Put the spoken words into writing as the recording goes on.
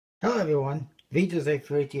Hello everyone,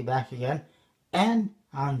 VJose3 back again, and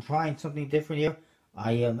I'm trying something different here.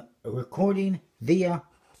 I am recording via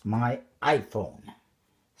my iPhone,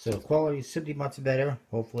 so the quality should be much better,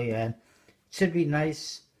 hopefully, and it should be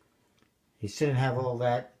nice. You shouldn't have all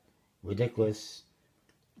that ridiculous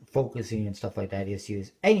focusing and stuff like that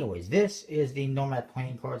issues. Anyways, this is the NoMad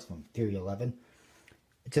playing cards from Theory 11.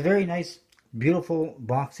 It's a very nice, beautiful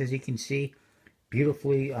box, as you can see,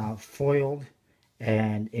 beautifully foiled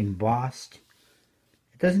and embossed.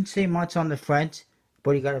 It doesn't say much on the front,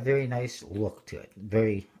 but it got a very nice look to it.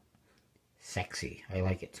 Very sexy. I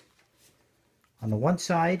like it. On the one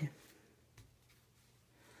side, it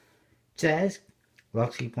says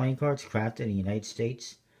luxury playing cards crafted in the United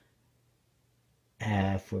States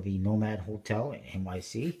for the NoMad Hotel in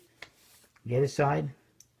NYC. The other side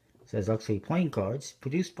says luxury playing cards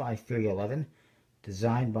produced by Fury 11,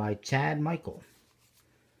 designed by Chad Michael.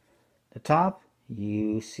 The top,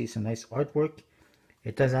 you see some nice artwork.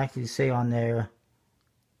 It does actually say on there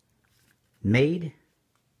made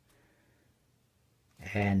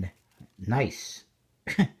and nice.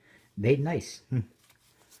 Made nice.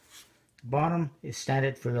 Bottom is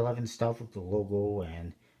standard for 11 stuff with the logo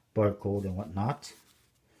and barcode and whatnot.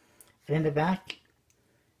 And in the back,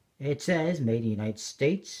 it says made in the United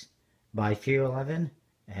States by Fear 11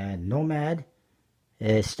 and NoMad,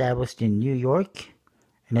 established in New York.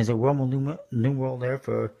 And there's a Roman numeral there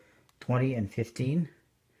for 20 and 15.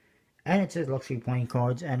 And it says luxury playing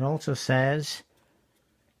cards, and it also says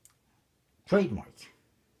trademark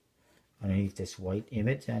underneath this white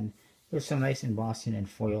image. And there's some nice embossing and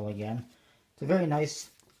foil again. It's a very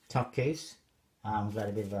nice top case. Got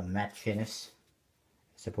a bit of a matte finish,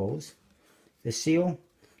 I suppose. The seal,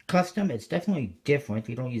 custom, it's definitely different.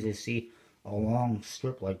 You don't usually see a long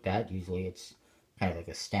strip like that. Usually it's kind of like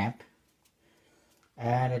a stamp.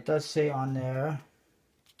 And it does say on there,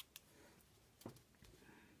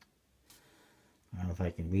 I don't know if I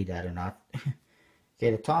can read that or not. Okay,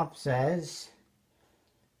 the top says,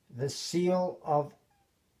 the seal of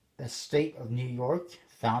the state of New York,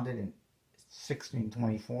 founded in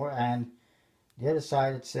 1624. And the other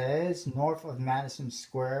side it says, north of Madison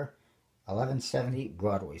Square, 1170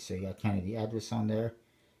 Broadway. So you got kind of the address on there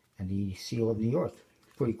and the seal of New York.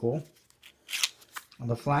 Pretty cool. On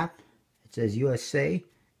the flap, it says USA,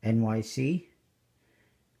 NYC.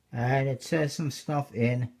 And it says some stuff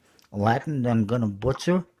in Latin that I'm going to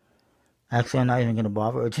butcher. Actually, I'm not even going to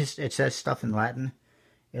bother. It says stuff in Latin.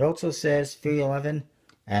 It also says Fury 11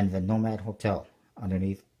 and the NoMad Hotel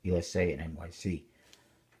underneath USA and NYC.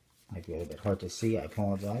 Might be a little bit hard to see. I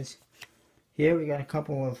apologize. Here we got a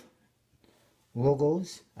couple of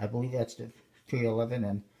logos. I believe that's the Fury 11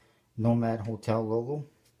 and NoMad Hotel logo.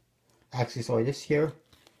 Actually, sorry, this here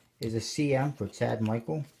is a CM for Chad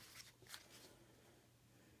Michael.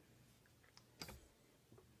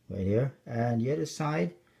 Right here. And the other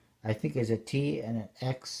side, I think, is a T and an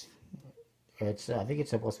X. I think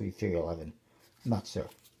it's supposed to be 311. I'm not sure.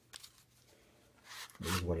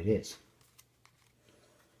 This is what it is.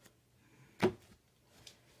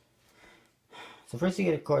 So first you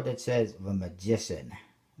get a card that says The Magician,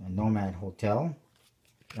 a NoMad Hotel.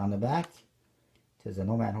 On the back, it says the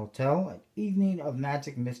NoMad Hotel, an evening of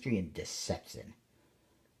magic, mystery, and deception.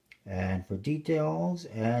 And for details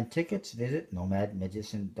and tickets, visit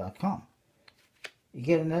nomadmagician.com. You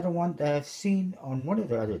get another one that I've seen on one of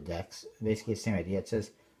the other decks. Basically the same idea. It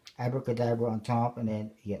says abracadabra on top, and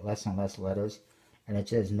then you get less and less letters. And it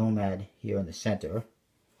says NoMad here in the center.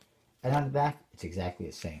 And on the back, it's exactly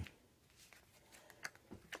the same.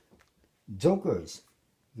 Jokers.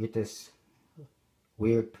 You get this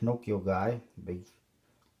weird Pinocchio guy. Big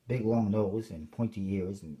long nose and pointy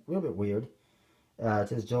ears and a little bit weird. It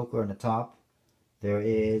says Joker on the top. There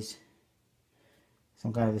is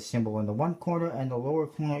some kind of a symbol in the one corner, and the lower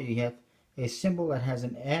corner you have a symbol that has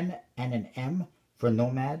an N and an M for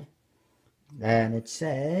NoMad. And it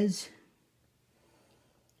says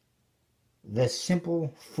The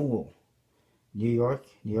Simple Fool, New York,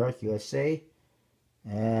 USA,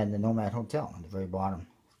 and the NoMad Hotel on the very bottom.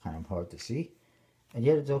 It's kind of hard to see. And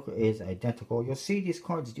the other Joker is identical. You'll see these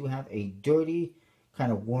cards do have a dirty,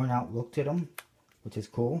 kind of worn out look to them, which is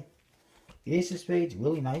cool. The Ace of Spades,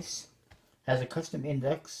 really nice. Has a custom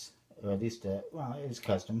index, or at least, well, it is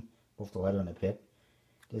custom, both the letter and the pip.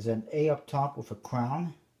 There's an A up top with a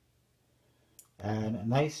crown, and a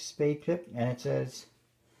nice spade pip, and it says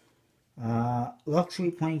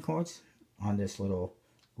luxury playing cards on this little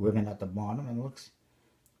ribbon at the bottom, and it looks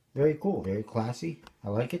very cool, very classy. I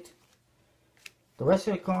like it. The rest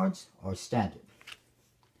of the cards are standard.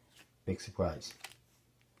 Big surprise.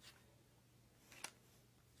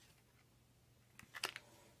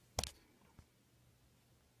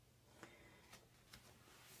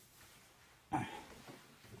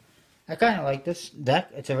 I kind of like this deck.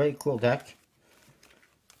 It's a very cool deck.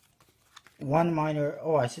 One minor...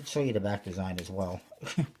 Oh, I should show you the back design as well.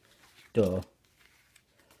 Duh.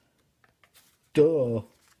 Duh.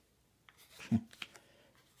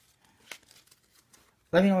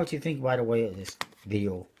 Let me know what you think, by the way, of this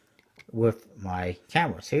video with my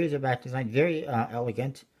camera. So here's the back design. Very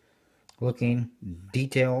elegant looking,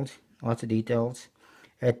 detailed, lots of details.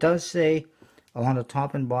 It does say along the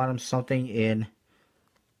top and bottom something in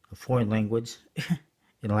a foreign language,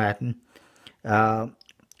 in Latin.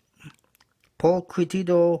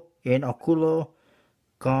 Pulcritido in oculo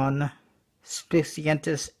con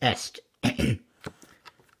spicientis est.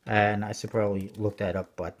 And I should probably look that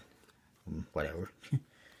up, but whatever.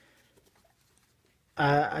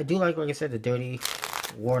 I do like I said, the dirty,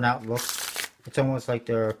 worn out look. It's almost like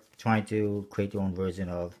they're trying to create their own version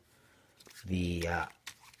of the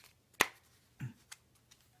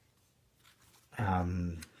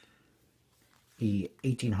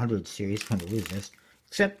 1800 series from Ellusionist,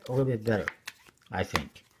 except a little bit better, I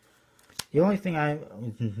think. The only thing I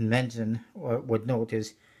would mention or would note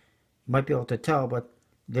is, you might be able to tell, but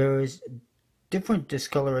there's different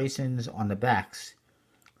discolorations on the backs.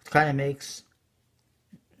 It kind of makes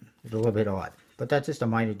it a little bit odd, but that's just a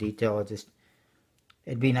minor detail.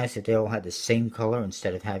 It'd be nice if they all had the same color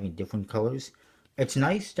instead of having different colors. It's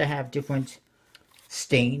nice to have different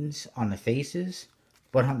stains on the faces,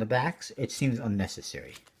 but on the backs, it seems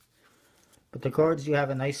unnecessary. But the cards do have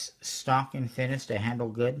a nice stock and finish. They handle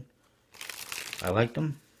good. I like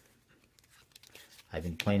them. I've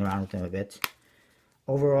been playing around with them a bit.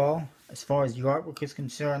 Overall, as far as the artwork is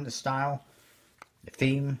concerned, the style, the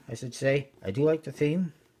theme, I should say, I do like the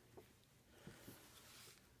theme.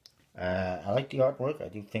 I like the artwork. I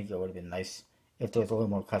do think it would have been nice if there was a little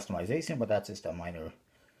more customization, but that's just a minor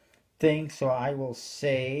thing. So I will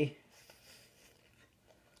say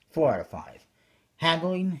 4 out of 5.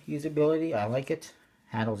 Handling, usability, I like it.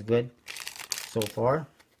 Handles good so far.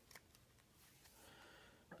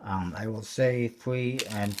 I will say 3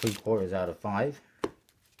 3/4 out of 5.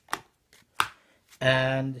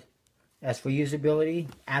 And as for usability,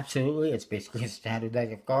 absolutely, it's basically a standard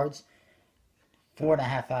deck of cards.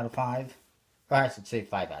 4.5 out of 5. Or I should say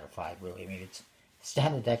 5 out of 5, really. I mean, it's a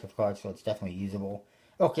standard deck of cards, so it's definitely usable.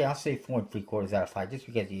 Okay, I'll say 4 3/4 out of 5, just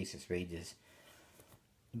because the Ace of Spades has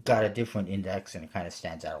got a different index and it kind of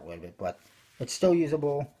stands out a little bit. But it's still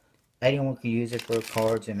usable. Anyone can use it for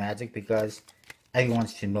cards and Magic because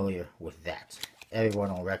everyone's familiar with that.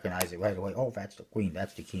 Everyone will recognize it right away. Oh, that's the queen,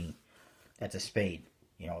 that's the king, that's a spade.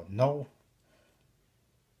 You know, no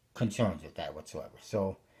concerns with that whatsoever.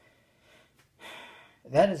 So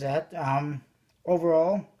that is that.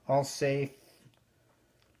 Overall, I'll say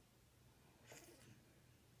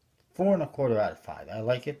 4 1/4 out of 5. I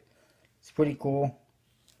like it. It's pretty cool.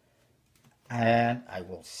 And I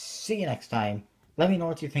will see you next time. Let me know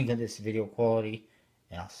what you think of this video quality,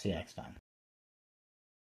 and I'll see you next time.